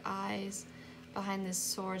these like eyes behind this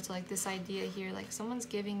sword. So like this idea here, like someone's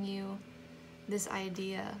giving you this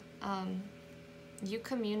idea, you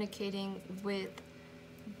communicating with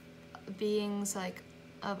beings like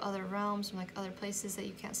of other realms, from like other places that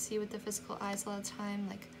you can't see with the physical eyes a lot of the time.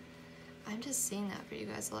 Like I'm just seeing that for you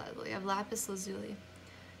guys a lot. We have lapis lazuli.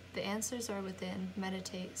 The answers are within.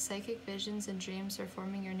 Meditate. Psychic visions and dreams are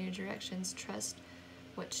forming your new directions. Trust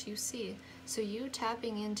what you see. So you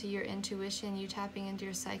tapping into your intuition, you tapping into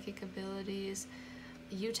your psychic abilities,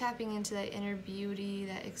 you tapping into that inner beauty,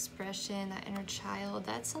 that expression, that inner child,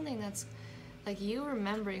 that's something that's like you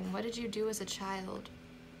remembering what did you do as a child,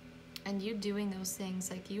 and you doing those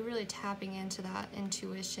things, like you really tapping into that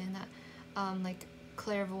intuition, that like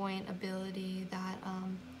clairvoyant ability, that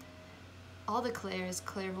all the clairs,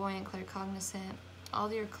 clairvoyant, claircognizant,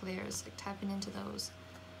 all your clairs, like tapping into those.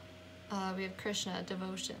 We have Krishna,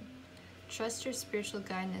 devotion. Trust your spiritual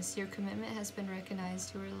guidance. Your commitment has been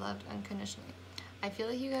recognized. You are loved unconditionally. I feel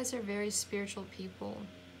like you guys are very spiritual people.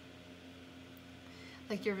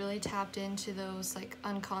 Like you're really tapped into those like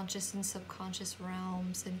unconscious and subconscious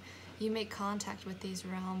realms, and you make contact with these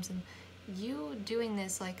realms, and you doing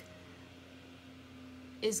this like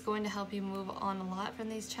is going to help you move on a lot from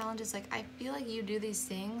these challenges. Like I feel like you do these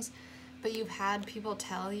things, but you've had people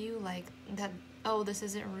tell you like that, oh, this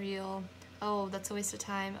isn't real, oh, that's a waste of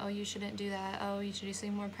time, oh, you shouldn't do that, oh, you should do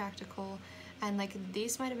something more practical. And like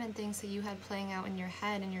these might have been things that you had playing out in your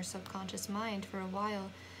head, in your subconscious mind for a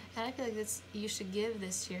while. And I feel like this, you should give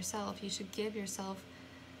this to yourself. You should give yourself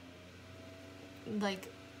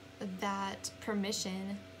like that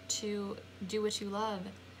permission to do what you love,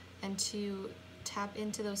 and to tap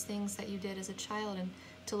into those things that you did as a child, and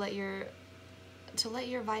to let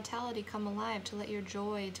your vitality come alive, to let your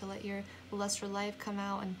joy, to let your lust for life come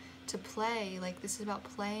out, and to play. Like this is about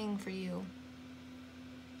playing for you.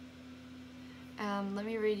 Let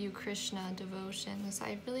me read you Krishna, devotion, because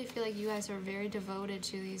I really feel like you guys are very devoted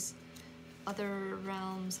to these other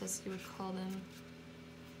realms, as you would call them.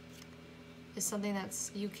 It's something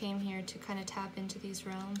that's, you came here to kind of tap into these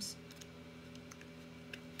realms.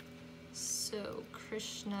 So,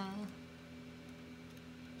 Krishna.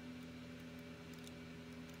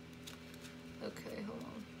 Okay, hold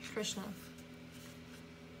on. Krishna.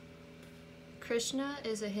 Krishna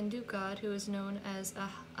is a Hindu god who is known as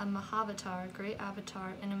a Mahavatar, great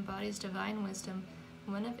avatar, and embodies divine wisdom.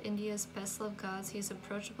 One of India's best-loved gods, he is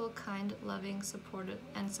approachable, kind, loving, supportive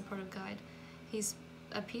guide. He's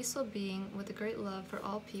a peaceful being with a great love for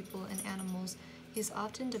all people and animals. He's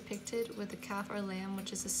often depicted with a calf or lamb,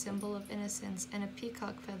 which is a symbol of innocence, and a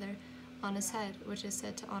peacock feather on his head, which is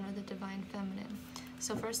said to honor the divine feminine.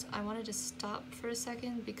 So first, I wanted to stop for a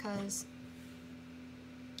second, because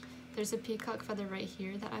there's a peacock feather right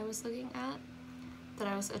here that I was looking at, that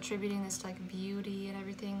I was attributing this to like beauty and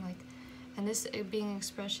everything, like, and this being an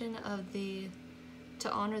expression of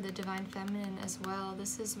to honor the divine feminine as well.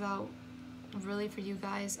 This is about really for you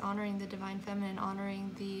guys honoring the divine feminine, honoring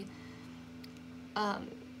the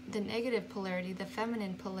negative polarity, the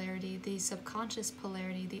feminine polarity, the subconscious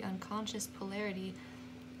polarity, the unconscious polarity.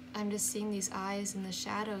 I'm just seeing these eyes in the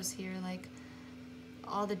shadows here, like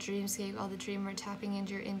all the dreamscape, all the dreamer, tapping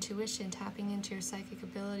into your intuition, tapping into your psychic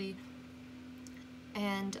ability,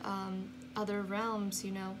 and other realms,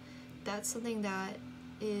 you know, that's something that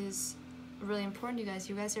is really important to you guys.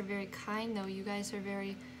 You guys are very kind, though. You guys are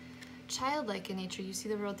very childlike in nature. You see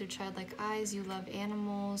the world through childlike eyes. You love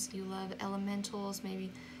animals, you love elementals,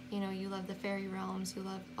 maybe, you know, you love the fairy realms, you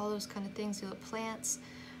love all those kind of things, you love plants,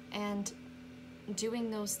 and doing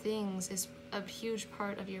those things is a huge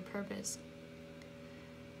part of your purpose.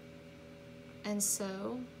 And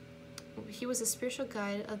so, he was a spiritual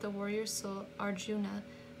guide of the warrior soul Arjuna,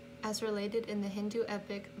 as related in the Hindu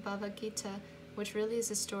epic Bhagavad Gita, which really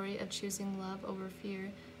is a story of choosing love over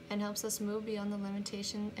fear, and helps us move beyond the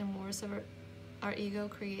limitation and wars of our ego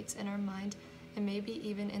creates in our mind, and maybe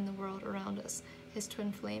even in the world around us. His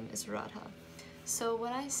twin flame is Radha. So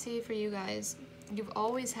what I see for you guys, you've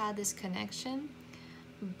always had this connection,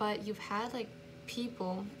 but you've had like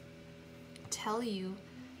people tell you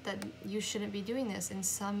that you shouldn't be doing this in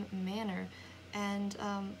some manner, and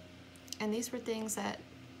these were things that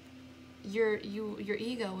your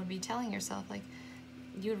ego would be telling yourself, like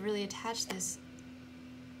you would really attach this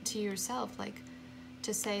to yourself, like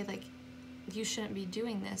to say like you shouldn't be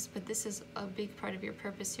doing this, but this is a big part of your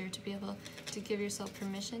purpose here, to be able to give yourself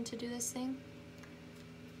permission to do this thing.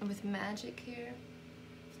 And with magic here,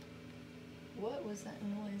 what was that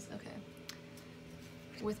noise? Okay.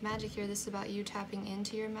 With magic here, this is about you tapping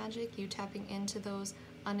into your magic, you tapping into those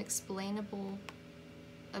unexplainable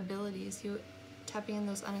abilities, you tapping in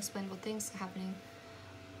those unexplainable things happening.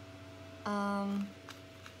 And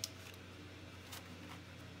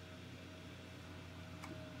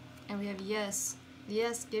we have yes.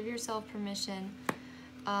 Yes, give yourself permission.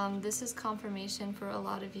 This is confirmation for a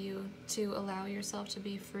lot of you to allow yourself to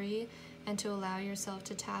be free and to allow yourself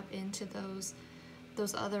to tap into those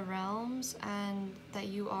other realms, and that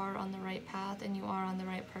you are on the right path and you are on the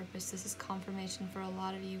right purpose. This is confirmation for a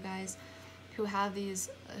lot of you guys who have these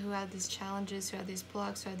challenges, who have these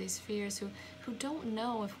blocks, who have these fears, who don't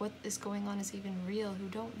know if what is going on is even real, who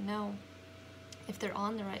don't know if they're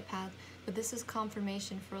on the right path. But this is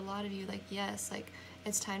confirmation for a lot of you, like, yes, like,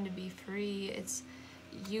 it's time to be free.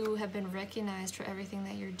 You have been recognized for everything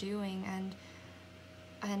that you're doing, and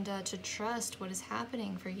to trust what is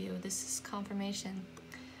happening for you. This is confirmation.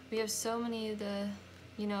 We have so many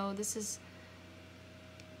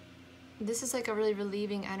this is like a really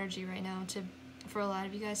relieving energy right now for a lot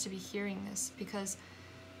of you guys to be hearing this, because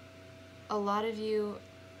a lot of you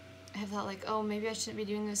have thought like, oh, maybe I shouldn't be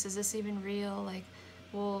doing this. Is this even real? Like,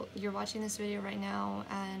 well, you're watching this video right now,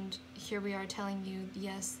 and here we are telling you,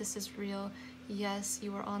 yes, this is real. Yes,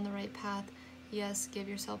 you are on the right path. Yes, give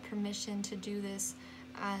yourself permission to do this.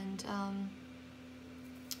 And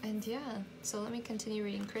yeah, so let me continue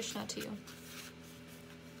reading Krishna to you.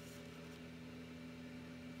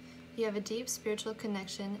 You have a deep spiritual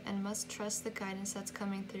connection and must trust the guidance that's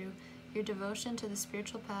coming through. Your devotion to the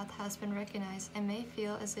spiritual path has been recognized and may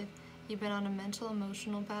feel as if you've been on a mental,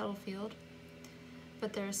 emotional battlefield,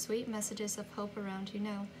 but there are sweet messages of hope around you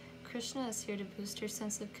now. Krishna is here to boost your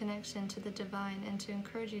sense of connection to the divine and to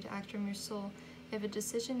encourage you to act from your soul. If a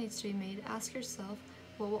decision needs to be made, ask yourself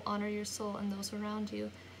what will honor your soul and those around you.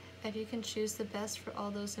 If you can choose the best for all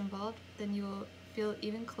those involved, then you will feel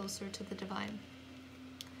even closer to the divine.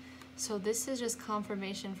 So this is just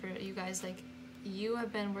confirmation for you guys. Like, you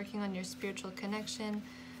have been working on your spiritual connection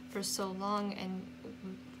for so long, and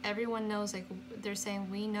everyone knows, like, they're saying,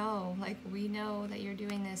 we know that you're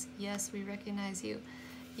doing this. Yes, we recognize you.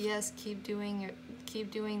 Yes, keep doing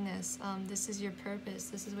this. This is your purpose.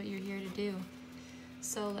 This is what you're here to do.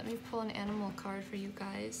 So let me pull an animal card for you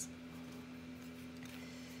guys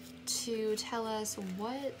to tell us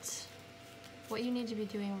what you need to be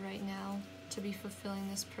doing right now to be fulfilling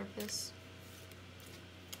this purpose.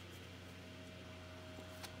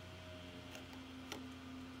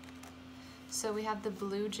 So we have the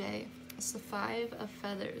blue jay. It's the 5 of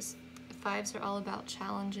feathers. Fives are all about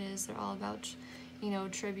challenges. They're all about,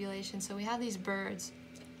 tribulation. So we have these birds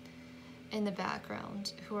in the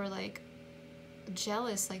background who are like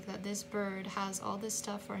jealous, like that this bird has all this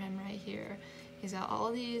stuff for him right here. He's got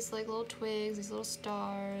all these like little twigs, these little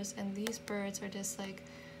stars, and these birds are just like,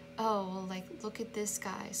 oh, well, like, look at this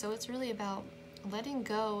guy. So it's really about letting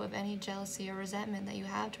go of any jealousy or resentment that you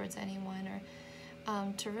have towards anyone,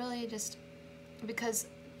 or to really just, because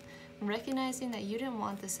recognizing that you didn't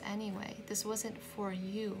want this anyway. This wasn't for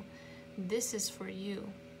you. This is for you.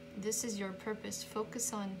 This is your purpose.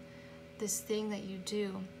 Focus on this thing that you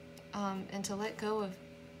do, and to let go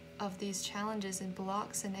of these challenges and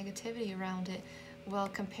blocks and negativity around it while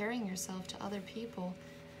comparing yourself to other people.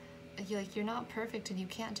 You're not perfect and you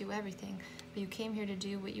can't do everything, but you came here to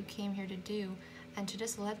do what you came here to do, and to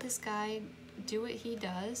just let this guy do what he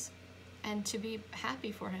does, and to be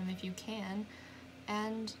happy for him if you can,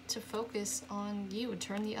 and to focus on you.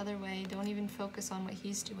 Turn the other way. Don't even focus on what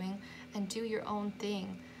he's doing, and do your own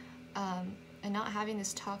thing, and not having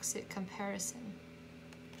this toxic comparison.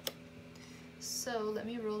 So let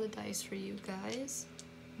me roll the dice for you guys.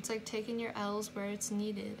 It's like taking your L's where it's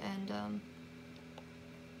needed, and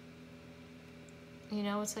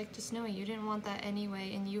it's like just knowing you didn't want that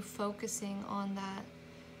anyway, and you focusing on that,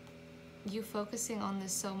 you focusing on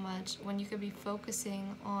this so much when you could be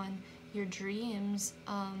focusing on your dreams,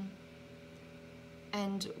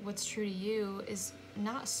 and what's true to you is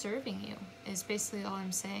not serving you, is basically all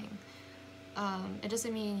I'm saying. It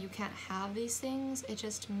doesn't mean you can't have these things. It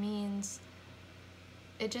just means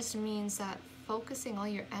that focusing all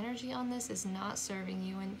your energy on this is not serving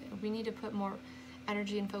you, and we need to put more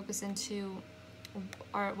energy and focus into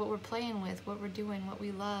what we're playing with, what we're doing, what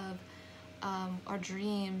we love, our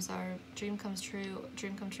dreams, our dream come true,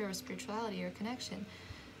 our spirituality, our connection,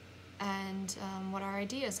 and what our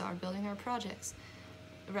ideas are, building our projects,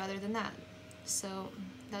 rather than that. So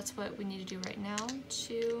that's what we need to do right now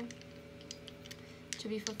to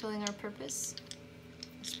be fulfilling our purpose.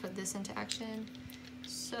 Let's put this into action.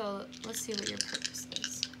 So let's see what your purpose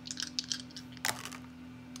is.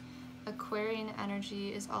 Aquarian energy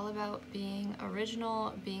is all about being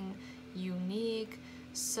original, being unique.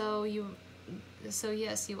 So so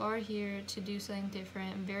yes, you are here to do something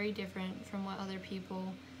different, very different from what other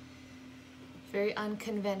people, very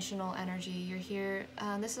unconventional energy. You're here,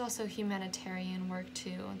 this is also humanitarian work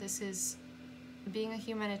too. This is being a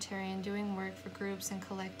humanitarian, doing work for groups and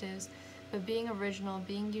collectives, but being original,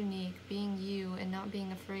 being unique, being you, and not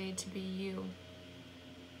being afraid to be you.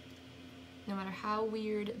 No matter how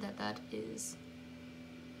weird that is.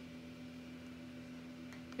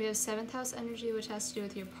 We have 7th house energy, which has to do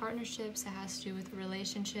with your partnerships. It has to do with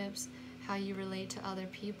relationships, how you relate to other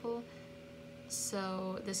people.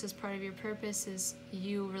 So this is part of your purpose, is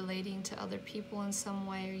you relating to other people in some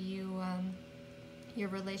way, or you, your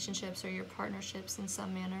relationships or your partnerships in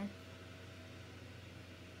some manner.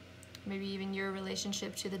 Maybe even your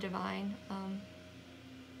relationship to the divine,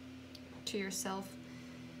 to yourself.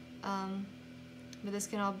 But this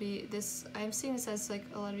can all be, this, I'm seeing this as like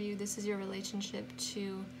a lot of you, this is your relationship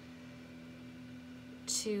to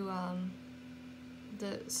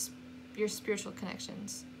your spiritual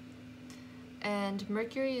connections. And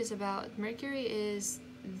Mercury is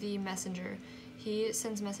the messenger. He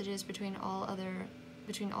sends messages between all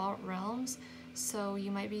realms. So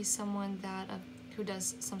you might be someone that who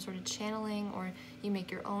does some sort of channeling, or you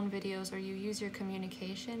make your own videos, or you use your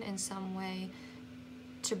communication in some way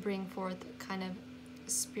to bring forth kind of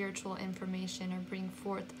spiritual information, or bring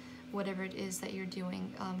forth whatever it is that you're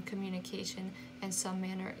doing. Communication in some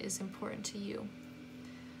manner is important to you.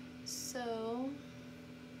 So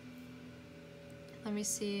let me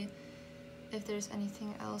see if there's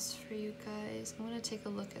anything else for you guys. I'm going to take a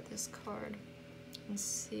look at this card and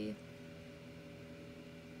see.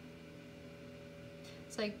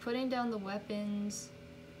 It's like putting down the weapons.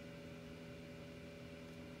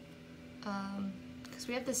 Because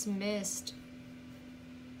we have this mist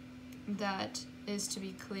that is to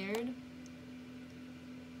be cleared.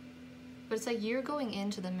 But it's like you're going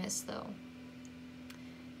into the mist though.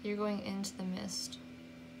 You're going into the mist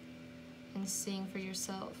and seeing for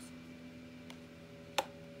yourself.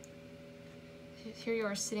 Here you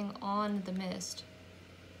are sitting on the mist.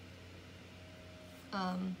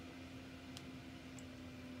 And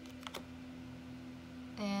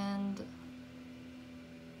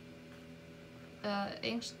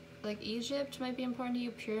like Egypt might be important to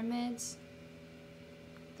you, pyramids,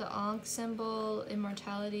 the Ankh symbol,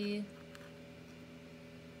 immortality.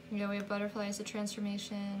 You know, we have butterflies, the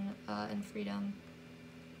transformation, and freedom.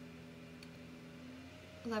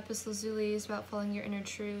 Lapis lazuli is about following your inner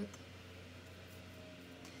truth.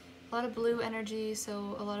 A lot of blue energy,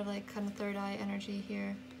 so a lot of like kind of third eye energy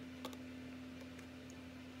here.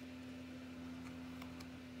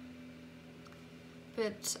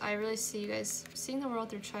 But I really see you guys seeing the world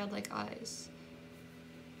through childlike eyes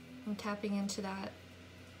and tapping into that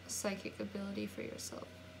psychic ability for yourself.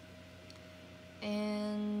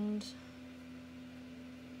 And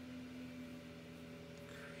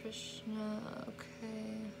Krishna,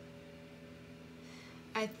 okay.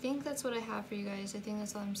 I think that's what I have for you guys. I think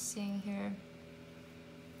that's all I'm seeing here.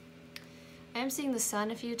 I am seeing the sun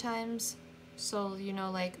a few times. So, you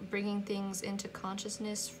know, like bringing things into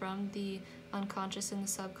consciousness from the unconscious and the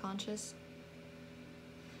subconscious.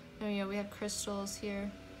 Oh yeah, we have crystals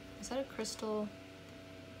here. Is that a crystal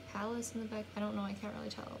palace in the back? I don't know, I can't really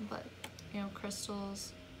tell, but you know,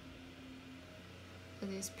 crystals.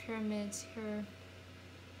 These pyramids here.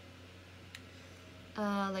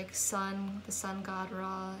 Like sun, the sun god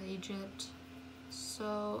Ra, Egypt.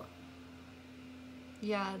 So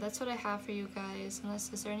yeah, that's what I have for you guys.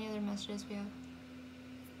 Unless, is there any other messages we have?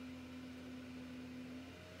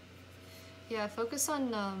 Yeah, focus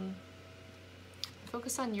on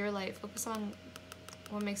your light. Focus on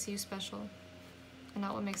what makes you special, and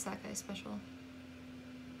not what makes that guy special.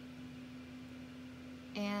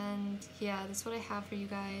 And yeah, that's what I have for you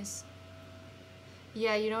guys.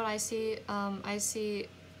 Yeah, you know what I see? I see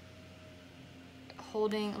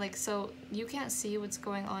holding, like, so you can't see what's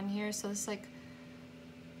going on here, so it's like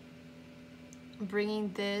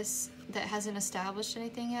bringing this that hasn't established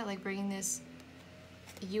anything yet, like bringing this,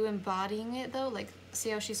 you embodying it though, like see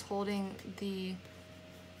how she's holding the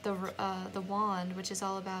wand, which is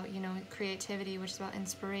all about, you know, creativity, which is about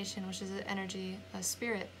inspiration, which is an energy, a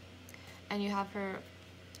spirit, and you have her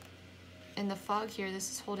in the fog here. This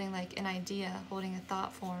is holding like an idea, holding a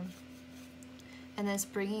thought form, and then it's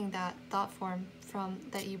bringing that thought form from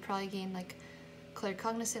that you probably gained like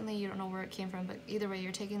claircognizantly, you don't know where it came from, but either way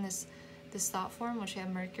you're taking this thought form, which we have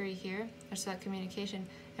Mercury here, which is about communication,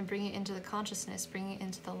 and bringing it into the consciousness, bringing it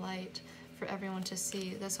into the light for everyone to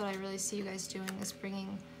see. That's what I really see you guys doing, is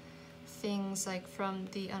bringing things like from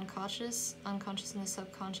the unconscious and the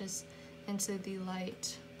subconscious into the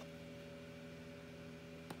light.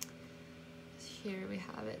 here we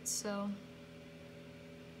have it. So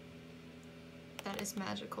that is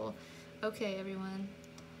magical. Okay, everyone.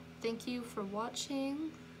 Thank you for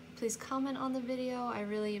watching. Please comment on the video. I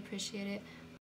really appreciate it.